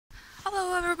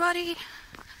everybody!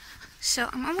 So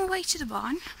I'm on my way to the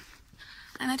barn,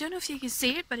 and I don't know if you can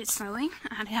see it, but it's snowing,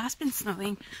 and it has been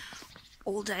snowing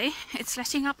all day. It's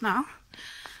letting up now,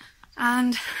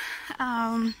 and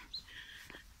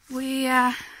we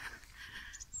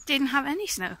didn't have any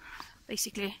snow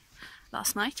basically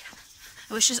last night.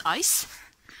 It was just ice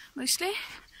mostly,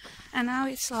 and now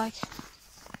it's like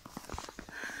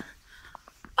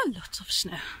a lot of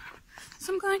snow.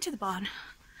 So I'm going to the barn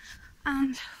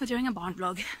and we're doing a barn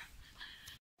vlog.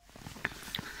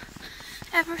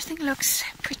 Everything looks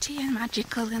pretty and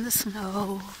magical in the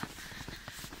snow.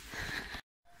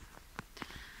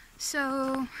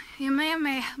 So you may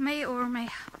or may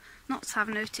not have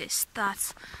noticed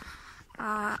that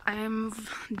I'm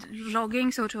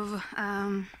vlogging sort of,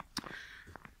 I'm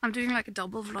doing like a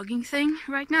double vlogging thing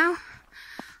right now.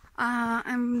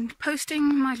 I'm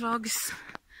posting my vlogs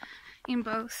in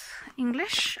both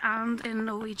English and in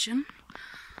Norwegian,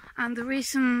 and the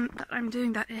reason that I'm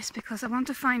doing that is because I want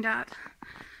to find out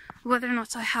whether or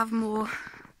not I have more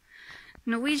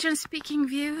Norwegian speaking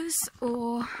views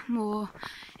or more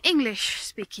English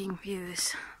speaking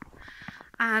views.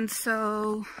 And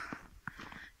so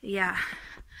yeah,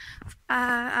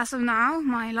 as of now,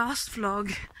 my last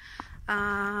vlog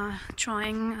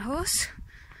trying a horse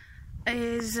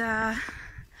is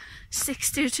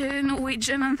 60 to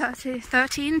Norwegian and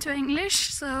 13 to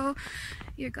English, so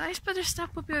you guys better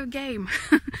step up your game.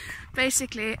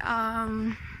 Basically,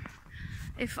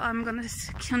 if I'm gonna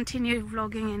continue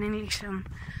vlogging in English and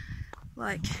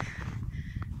like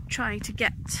trying to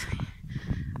get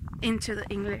into the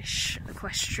English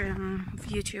equestrian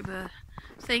YouTuber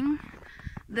thing,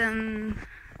 then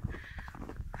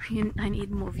I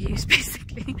need more views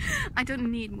basically. I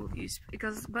don't need more views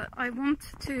but I want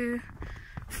to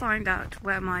find out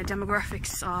where my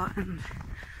demographics are, and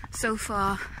so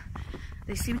far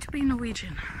they seem to be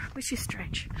Norwegian, which is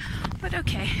strange, but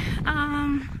okay.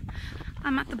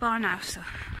 I'm at the bar now,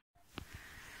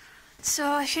 so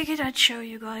I figured I'd show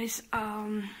you guys.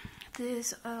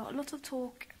 There's a lot of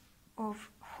talk of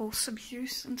horse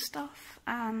abuse and stuff,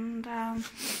 and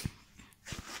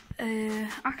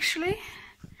actually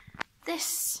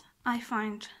this I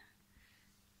find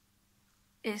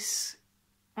is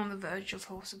on the verge of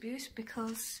horse abuse,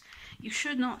 because you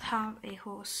should not have a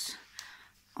horse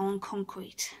on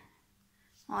concrete.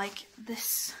 Like,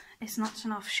 this is not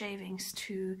enough shavings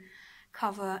to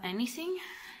cover anything.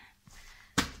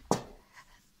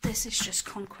 This is just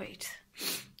concrete,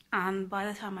 and by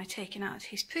the time I've taken out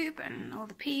his poop and all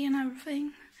the pee and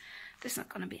everything, there's not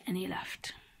going to be any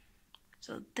left.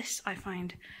 So this I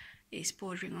find is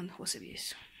bordering on horse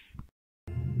abuse.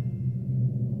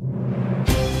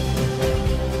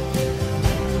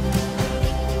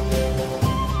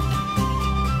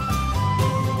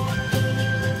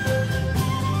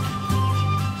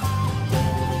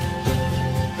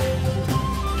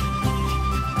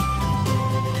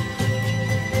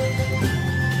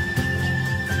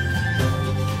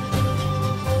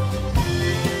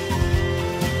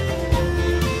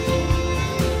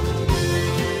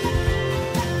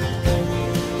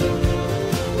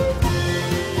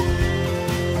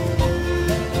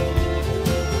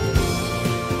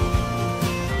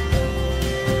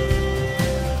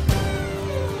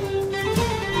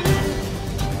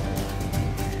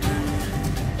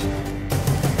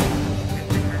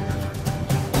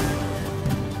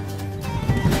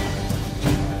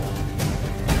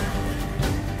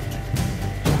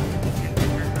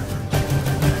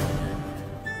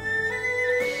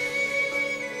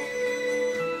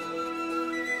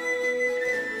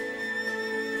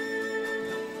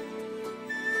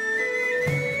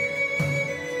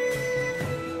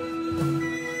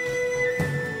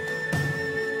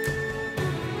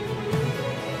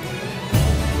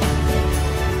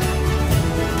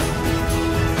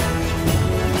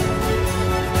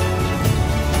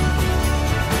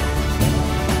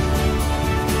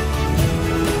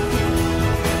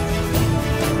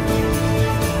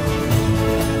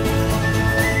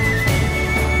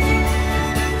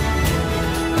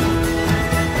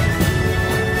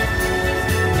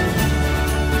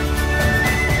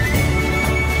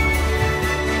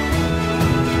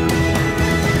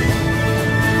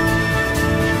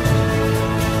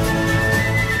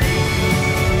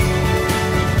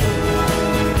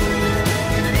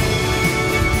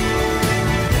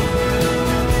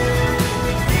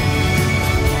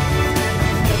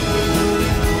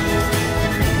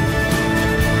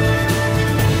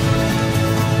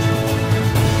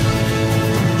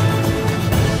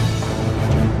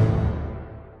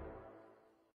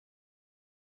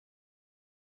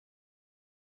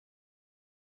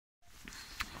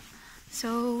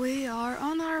 So we are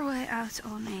on our way out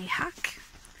on a hike,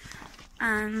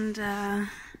 and the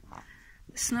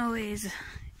snow is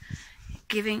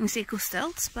giving Zico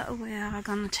stilts, but we are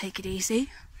gonna take it easy.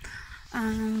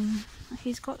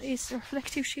 He's got his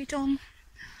reflective sheet on,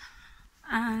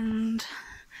 and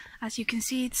as you can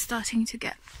see, it's starting to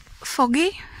get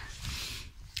foggy,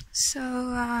 so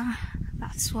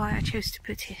that's why I chose to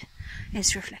put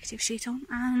his reflective sheet on.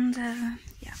 And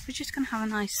yeah, we're just gonna have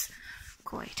a nice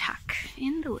quiet hike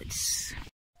in the woods.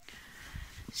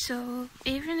 So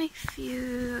even if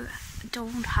you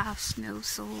don't have snow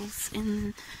soles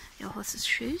in your horse's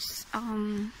shoes,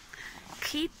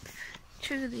 keep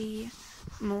to the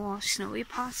more snowy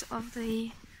parts of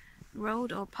the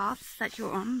road or path that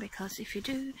you're on, because if you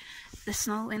do, the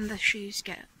snow in the shoes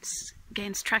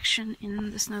gains traction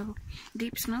in the snow,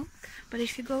 deep snow. But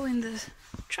if you go in the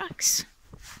tracks,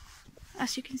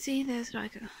 as you can see, there's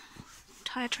like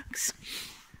tire tracks,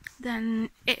 then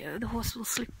the horse will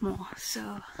slip more.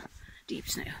 So deep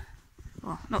snow,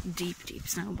 well, not deep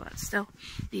snow, but still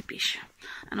deepish.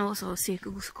 And also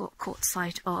Zico got caught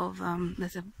sight of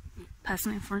there's a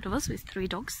person in front of us with 3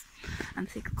 dogs, and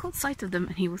Zico caught sight of them,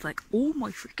 and he was like, oh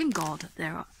my freaking god,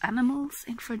 there are animals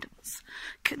in front of us,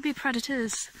 could be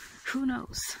predators, who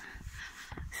knows.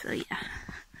 So yeah,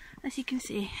 as you can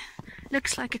see,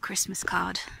 looks like a Christmas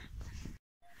card.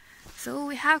 So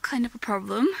we have kind of a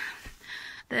problem.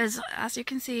 There's, as you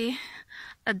can see,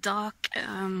 a dark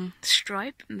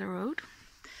stripe in the road,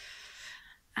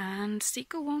 and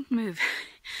Zico won't move.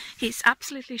 He's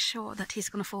absolutely sure that he's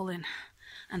gonna fall in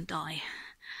and die.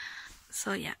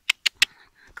 So yeah,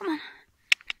 come on.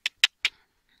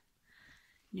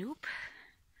 Nope.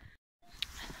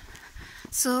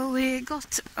 So we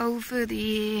got over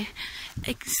the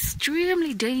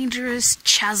extremely dangerous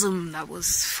chasm that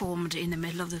was formed in the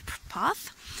middle of the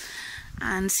path,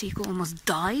 and Zico almost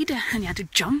died and he had to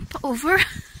jump over.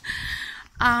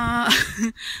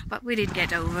 But we did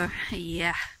get over,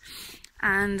 yeah.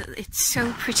 And it's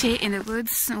so pretty in the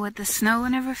woods with the snow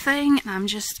and everything,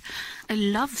 and I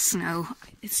love snow.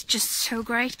 It's just so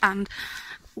great. And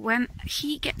when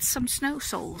he gets some snow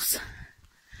soles,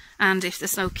 and if the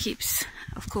snow keeps,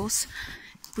 of course,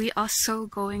 we are so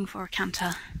going for a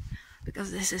canter,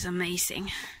 because this is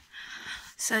amazing.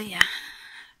 So yeah,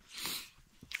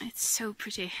 it's so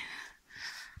pretty.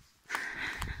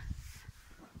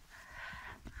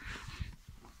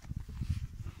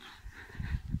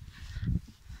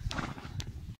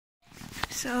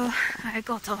 So I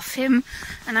got off him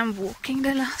and I'm walking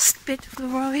the last bit of the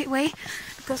way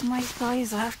because my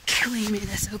thighs are killing me,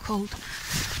 they're so cold.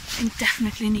 I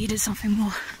definitely needed something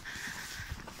more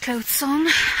clothes on.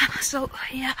 So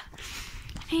yeah,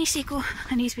 he's Zico,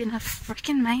 and he's been a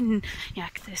freaking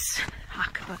maniac this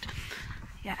hack, but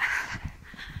yeah.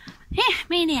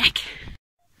 Maniac!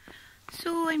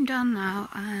 So I'm done now,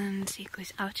 and Zico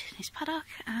is out in his paddock,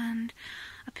 and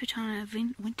I put on a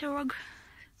winter rug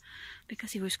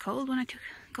because he was cold when I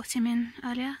got him in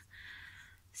earlier.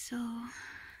 So,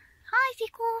 hi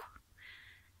Zico!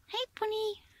 Hey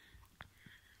pony!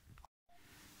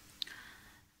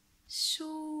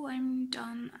 So I'm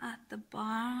done at the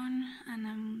barn, and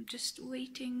I'm just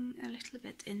waiting a little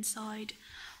bit inside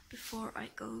before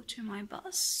I go to my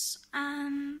bus.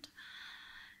 And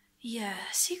yeah,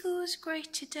 Zico was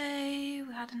great today.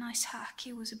 We had a nice hack.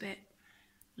 He was a bit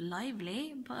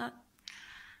lively, but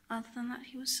other than that,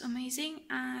 he was amazing.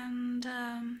 And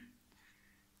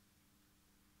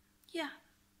yeah,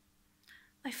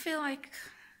 I feel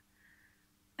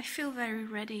very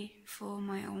ready for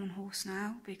my own horse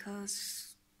now,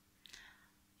 because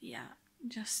yeah,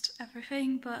 just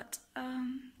everything. But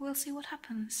we'll see what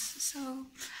happens. So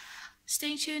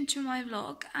stay tuned to my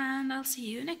vlog, and I'll see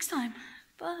you next time.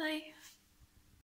 Bye.